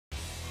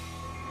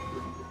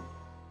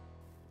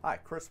Hi,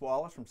 Chris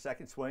Wallace from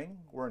Second Swing.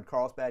 We're in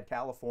Carlsbad,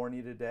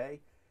 California today,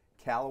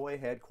 Callaway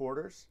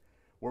headquarters.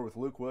 We're with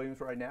Luke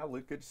Williams right now.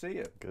 Luke, good to see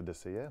you. Good to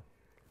see you.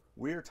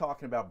 We are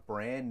talking about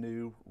brand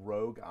new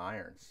Rogue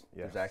irons.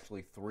 Yes. There's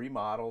actually 3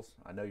 models.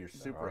 I know you're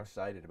super are.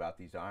 excited about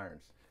these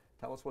irons.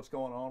 Tell us what's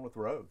going on with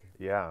Rogue.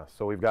 Yeah,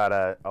 so we've got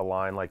a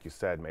line, like you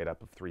said, made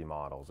up of 3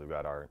 models. We've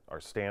got our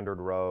standard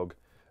Rogue,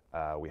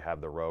 we have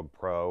the Rogue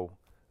Pro,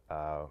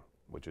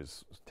 which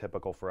is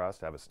typical for us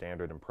to have a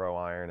standard and pro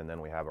iron, and then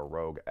we have a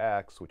Rogue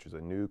X, which is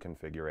a new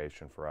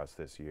configuration for us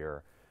this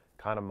year,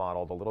 kind of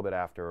modeled a little bit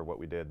after what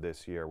we did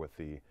this year with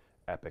the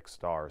Epic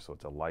Star. So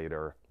it's a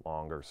lighter,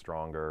 longer,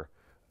 stronger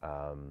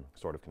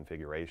sort of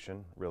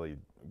configuration, really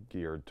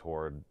geared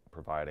toward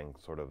providing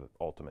sort of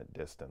ultimate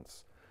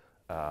distance.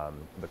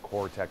 The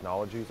core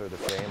technologies are the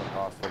same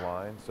across the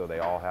line, so they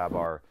all have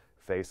our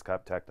face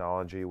cup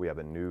technology. We have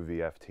a new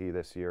VFT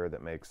this year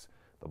that makes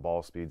the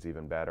ball speeds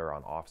even better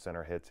on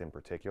off-center hits in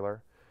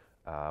particular.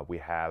 We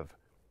have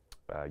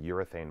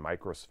urethane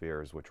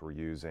microspheres, which we're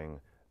using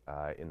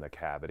in the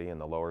cavity in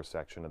the lower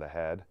section of the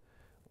head.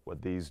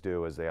 What these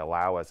do is they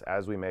allow us,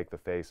 as we make the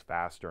face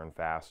faster and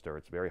faster,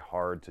 it's very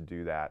hard to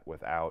do that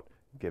without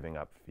giving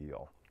up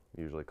feel.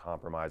 We usually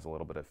compromise a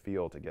little bit of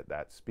feel to get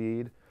that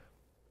speed.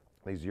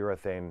 These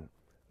urethane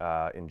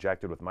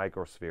injected with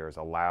microspheres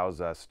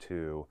allows us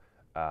to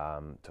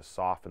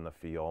soften the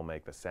feel,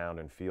 make the sound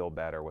and feel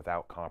better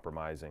without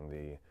compromising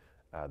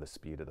the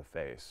speed of the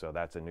face. So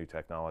that's a new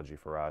technology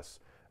for us.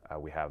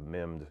 We have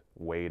MIMD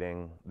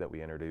weighting that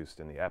we introduced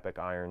in the Epic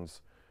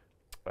irons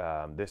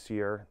this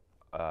year,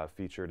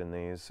 featured in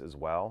these as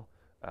well.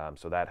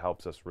 So that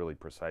helps us really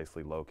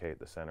precisely locate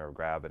the center of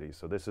gravity.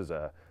 So this is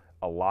a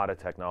lot of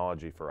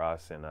technology for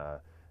us in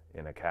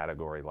a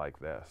category like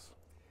this.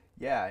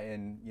 Yeah,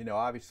 and you know,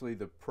 obviously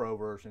the pro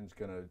version is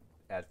going to,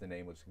 as the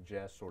name would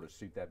suggest, sort of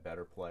suit that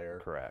better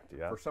player. Correct,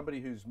 yeah. For somebody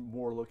who's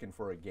more looking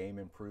for a game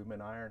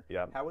improvement iron,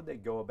 Yep. how would they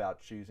go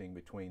about choosing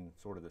between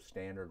sort of the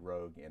standard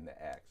Rogue and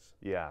the X?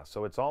 Yeah,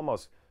 so it's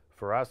almost,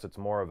 for us, it's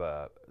more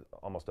of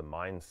almost a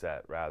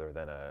mindset rather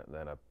than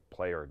a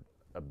player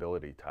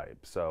ability type.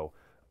 So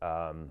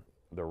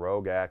the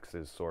Rogue X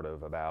is sort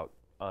of about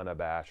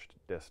unabashed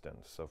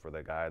distance. So for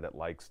the guy that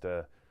likes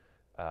to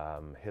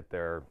hit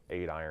their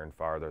 8 iron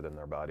farther than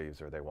their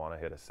buddies, or they want to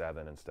hit a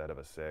 7 instead of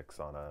a 6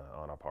 on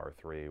a par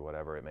 3,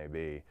 whatever it may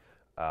be,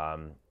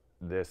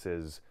 this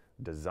is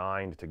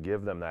designed to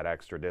give them that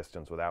extra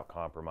distance without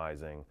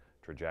compromising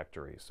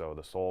trajectory. So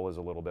the sole is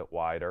a little bit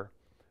wider,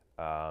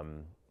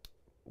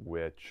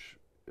 which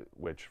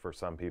for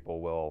some people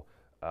will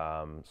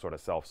sort of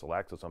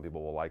self-select. So some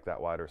people will like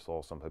that wider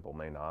sole, some people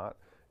may not.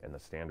 And the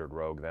standard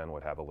Rogue then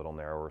would have a little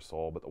narrower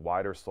sole, but the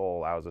wider sole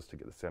allows us to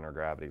get the center of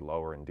gravity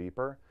lower and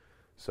deeper.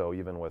 So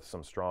even with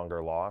some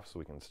stronger lofts,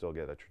 we can still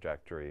get a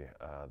trajectory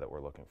that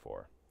we're looking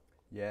for.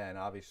 Yeah, and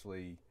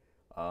obviously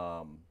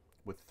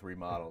with the 3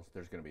 models,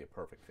 there's going to be a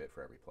perfect fit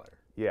for every player.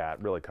 Yeah,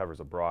 it really covers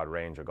a broad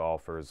range of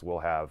golfers. We'll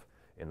have,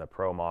 in the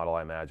pro model,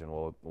 I imagine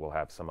we'll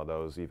have some of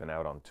those even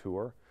out on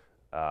tour.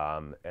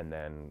 And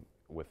then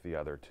with the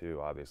other 2,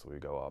 obviously we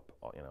go up,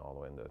 you know, all the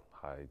way into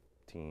high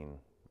teen,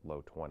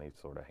 low 20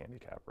 sort of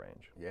handicap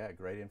range. Yeah,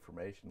 great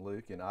information,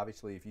 Luke. And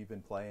obviously, if you've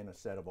been playing a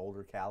set of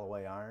older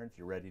Callaway irons,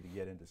 you're ready to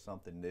get into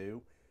something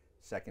new,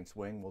 Second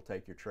Swing will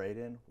take your trade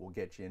in. We'll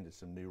get you into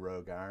some new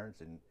Rogue irons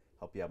and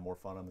help you have more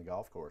fun on the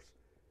golf course.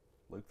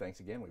 Luke,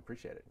 thanks again. We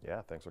appreciate it.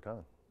 Yeah, thanks for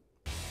coming.